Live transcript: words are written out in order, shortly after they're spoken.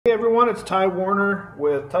Hey everyone, it's Ty Warner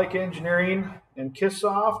with Tyke Engineering and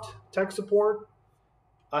Kissoft Tech Support.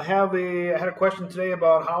 I had a question today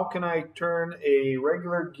about how can I turn a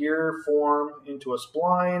regular gear form into a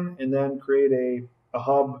spline and then create a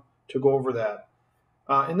hub to go over that.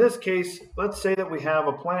 In this case, let's say that we have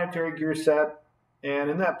a planetary gear set, and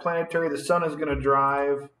in that planetary the sun is going to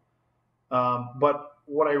drive, but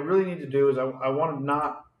what I really need to do is I want to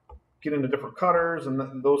not get into different cutters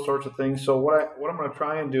and those sorts of things. So what I'm going to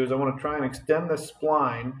try and do is I want to try and extend this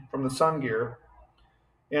spline from the sun gear,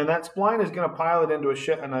 and that spline is going to pilot into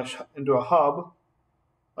a hub,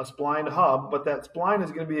 a spline hub. But that spline is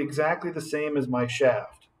going to be exactly the same as my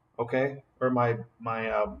shaft, okay, or my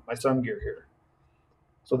sun gear here.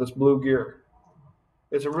 So this blue gear.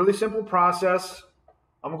 It's a really simple process.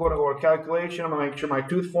 I'm going to go to calculation. I'm going to make sure my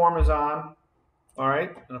tooth form is on. All right,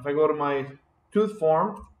 and if I go to my tooth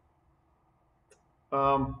form.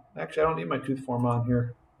 Actually, I don't need my tooth form on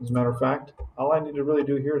here, as a matter of fact. All I need to really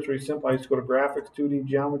do here is very simple. I just go to Graphics, 2D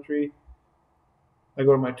Geometry. I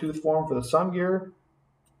go to my tooth form for the sun gear.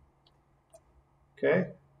 Okay.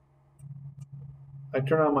 I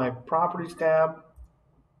turn on my Properties tab.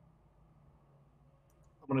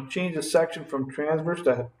 I'm going to change the section from transverse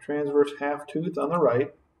to transverse half tooth on the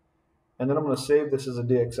right. And then I'm going to save this as a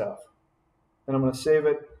DXF. And I'm going to save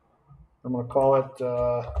it. I'm going to call it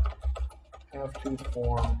half tooth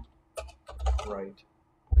form right.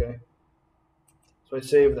 Okay, so I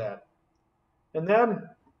save that, and then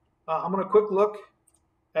I'm going to quick look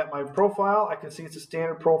at my profile. I can see it's a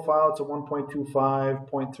standard profile. It's a 1.25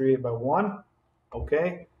 0.38 by 1.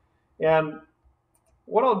 Okay, and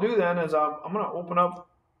what I'll do then is I'm going to open up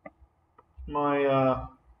my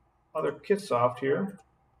other Kitsoft here,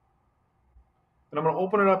 and I'm going to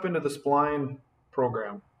open it up into the Spline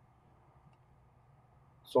program.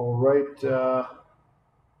 So we'll write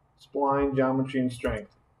Spline, Geometry, and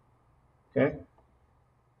Strength. Okay.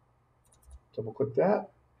 Double click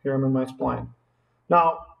that. Here I'm in my spline.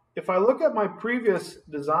 Now, if I look at my previous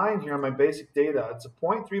design here on my basic data, it's a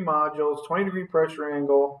 0.3 modules, 20-degree pressure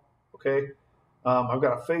angle. Okay. I've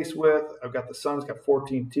got a face width. I've got the sun's got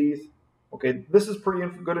 14 teeth. Okay. This is pretty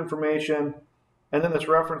good information. And then this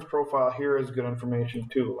reference profile here is good information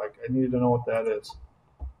too. Like I needed to know what that is.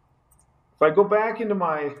 If I go back into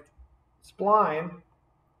my spline,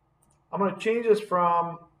 I'm going to change this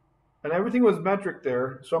from, and everything was metric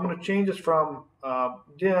there, so I'm going to change this from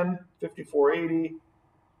DIN 5480,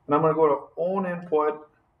 and I'm going to go to own input,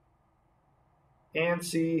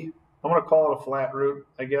 ANSI, I'm going to call it a flat root,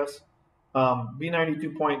 I guess,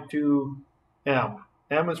 B92.2 M.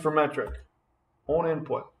 M is for metric, own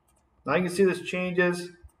input. Now you can see this changes.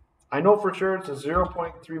 I know for sure it's a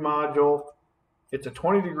 0.3 module. It's a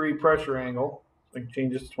 20-degree pressure angle. So I can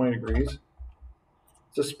change this to 20 degrees.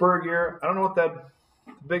 It's a spur gear. I don't know what that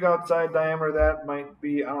big outside diameter of that might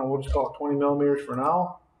be. I don't know. We'll just call it 20 millimeters for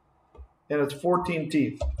now. And it's 14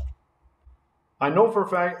 teeth. I know for a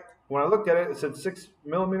fact, when I looked at it, it said 6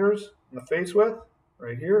 millimeters in the face width.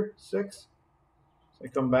 Right here, 6. So I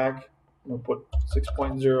come back. I'm going to put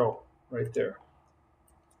 6.0 right there.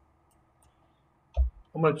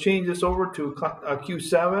 I'm going to change this over to a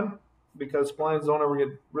Q7. Because splines don't ever get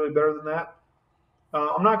really better than that.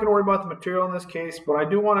 I'm not going to worry about the material in this case, but I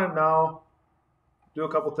do want to now do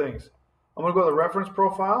a couple things. I'm going to go to the reference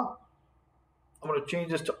profile. I'm going to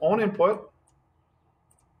change this to own input.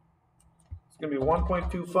 It's going to be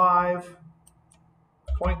 1.25,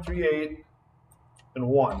 0.38, and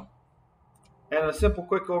 1. And a simple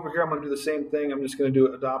quick over here, I'm going to do the same thing. I'm just going to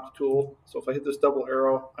do adopt tool. So if I hit this double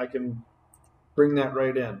arrow, I can bring that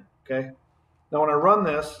right in. Okay. Now when I run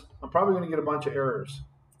this, I'm probably going to get a bunch of errors.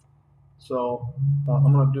 So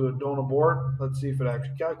I'm going to do a don't abort. Let's see if it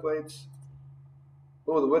actually calculates.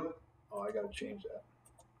 Oh, the width. Oh, I got to change that.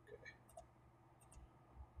 Okay.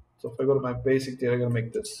 So if I go to my basic data, I got to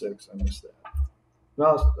make this 6. I missed that.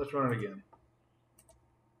 Now let's run it again.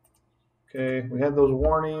 Okay, we had those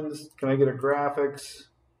warnings. Can I get a graphics?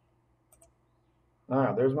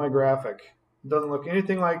 Ah, there's my graphic. It doesn't look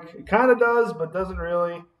anything like, it kind of does, but doesn't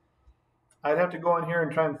really. I'd have to go in here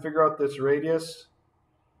and try and figure out this radius.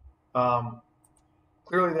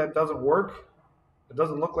 Clearly that doesn't work. It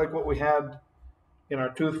doesn't look like what we had in our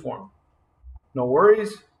tooth form. No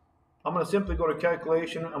worries. I'm going to simply go to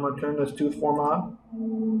calculation. I'm going to turn this tooth form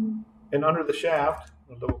on. And under the shaft,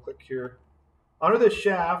 I'll double click here. Under this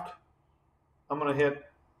shaft, I'm going to hit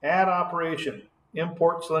add operation,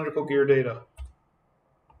 import cylindrical gear data.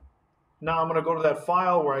 Now I'm going to go to that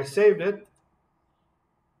file where I saved it,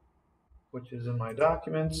 which is in my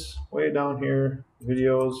documents, way down here,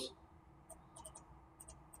 videos.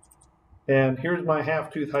 And here's my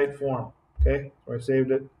half tooth height form. Okay, so I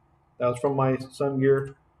saved it. That was from my sun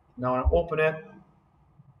gear. Now I open it.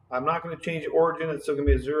 I'm not going to change the origin. It's still going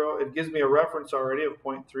to be a 0. It gives me a reference already of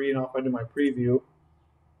 0.3. Now if I do my preview,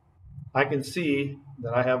 I can see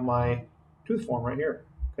that I have my tooth form right here.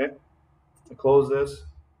 Okay, I close this.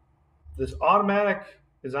 This automatic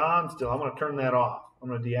is on still. I'm going to turn that off. I'm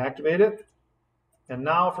going to deactivate it. And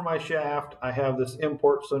now for my shaft, I have this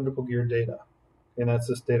import cylindrical gear data. And that's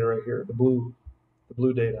this data right here, the blue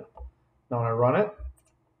data. Now when I run it,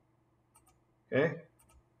 okay,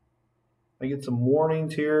 I get some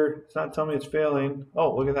warnings here. It's not telling me it's failing.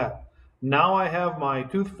 Oh, look at that. Now I have my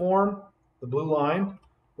tooth form, the blue line,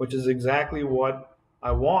 which is exactly what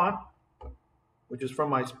I want, which is from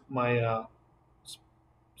my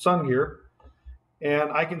sun gear.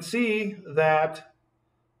 And I can see that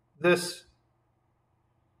this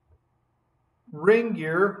ring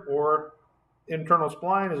gear, or internal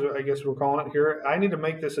spline, as I guess we're calling it here, I need to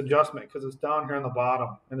make this adjustment because it's down here on the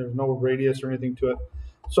bottom and there's no radius or anything to it.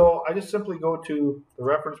 So I just simply go to the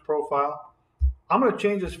reference profile. I'm going to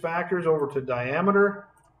change this factors over to diameter.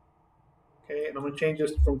 Okay, and I'm going to change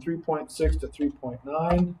this from 3.6 to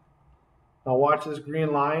 3.9. Now watch this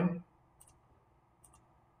green line.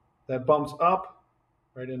 That bumps up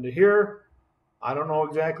right into here. I don't know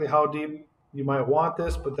exactly how deep you might want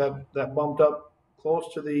this, but that bumped up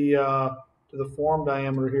close to the form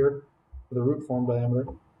diameter here, the root form diameter.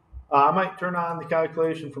 I might turn on the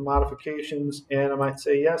calculation for modifications, and I might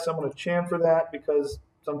say, yes, I'm going to chamfer that because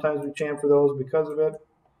sometimes we chamfer those because of it.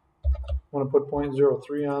 I'm going to put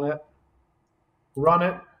 0.03 on it, run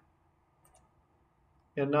it,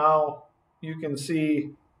 and now you can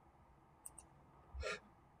see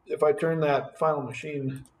if I turn that final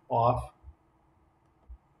machine off,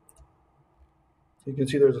 you can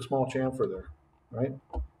see there's a small chamfer there, right?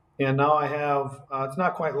 And now I have, it's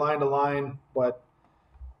not quite line to line, but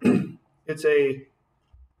it's a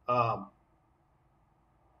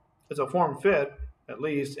form fit at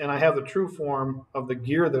least, and I have the true form of the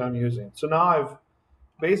gear that I'm using. So now I've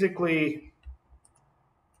basically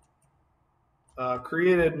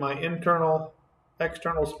created my internal,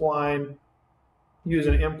 external spline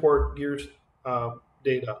using import gears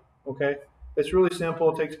data. Okay, it's really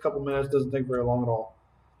simple. It takes a couple minutes. Doesn't take very long at all.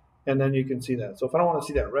 And then you can see that. So if I don't want to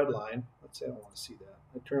see that red line, let's say I don't want to see that,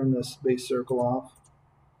 I turn this base circle off,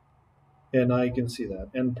 and now you can see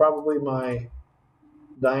that. And probably my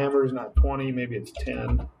diameter is not 20, maybe it's 10.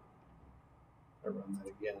 I run that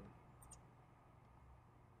again.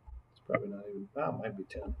 It's probably not even, it might be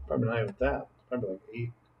 10. Probably not even that. It's probably like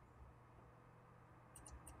 8.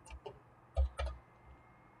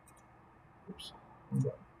 Oops.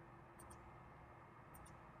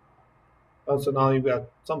 Oh, so now you've got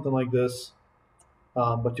something like this,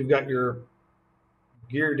 but you've got your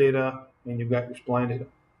gear data and you've got your spline data.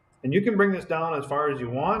 And you can bring this down as far as you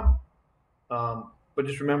want, but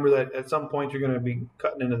just remember that at some point you're going to be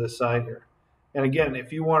cutting into this side here. And again,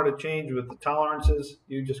 if you wanted to change with the tolerances,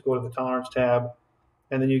 you just go to the tolerance tab,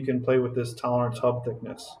 and then you can play with this tolerance hub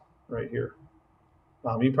thickness right here.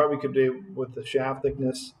 You probably could do with the shaft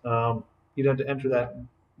thickness. You'd have to enter that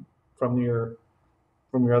from your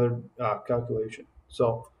other calculation.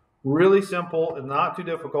 So really simple and not too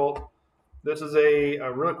difficult. This is a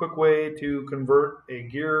really quick way to convert a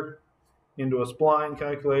gear into a spline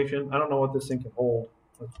calculation. I don't know what this thing can hold.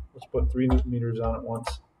 Let's put 3 Newton meters on it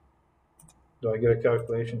once. Do I get a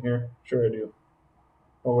calculation here? Sure I do.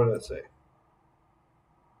 Oh, what did that say?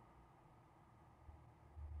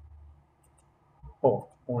 Oh,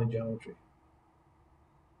 only geometry.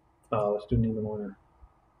 Let's do neither one.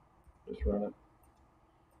 Just run it.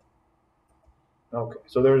 Okay,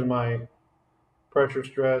 so there's my pressure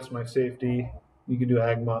stress, my safety. You can do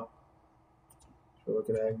AGMA. So look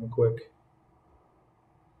at AGMA quick.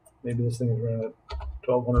 Maybe this thing is running at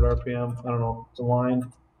 1200 RPM. I don't know. It's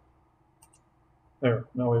aligned. There.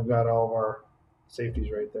 Now we've got all of our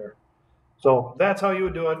safeties right there. So that's how you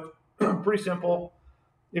would do it. Pretty simple.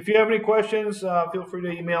 If you have any questions, feel free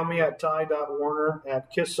to email me at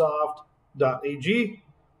ty.warner@kissoft.ag,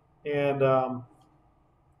 and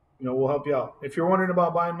we'll help you out. If you're wondering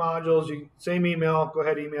about buying modules, same email. Go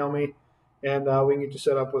ahead, email me, and we can get you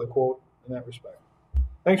set up with a quote in that respect.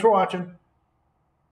 Thanks for watching.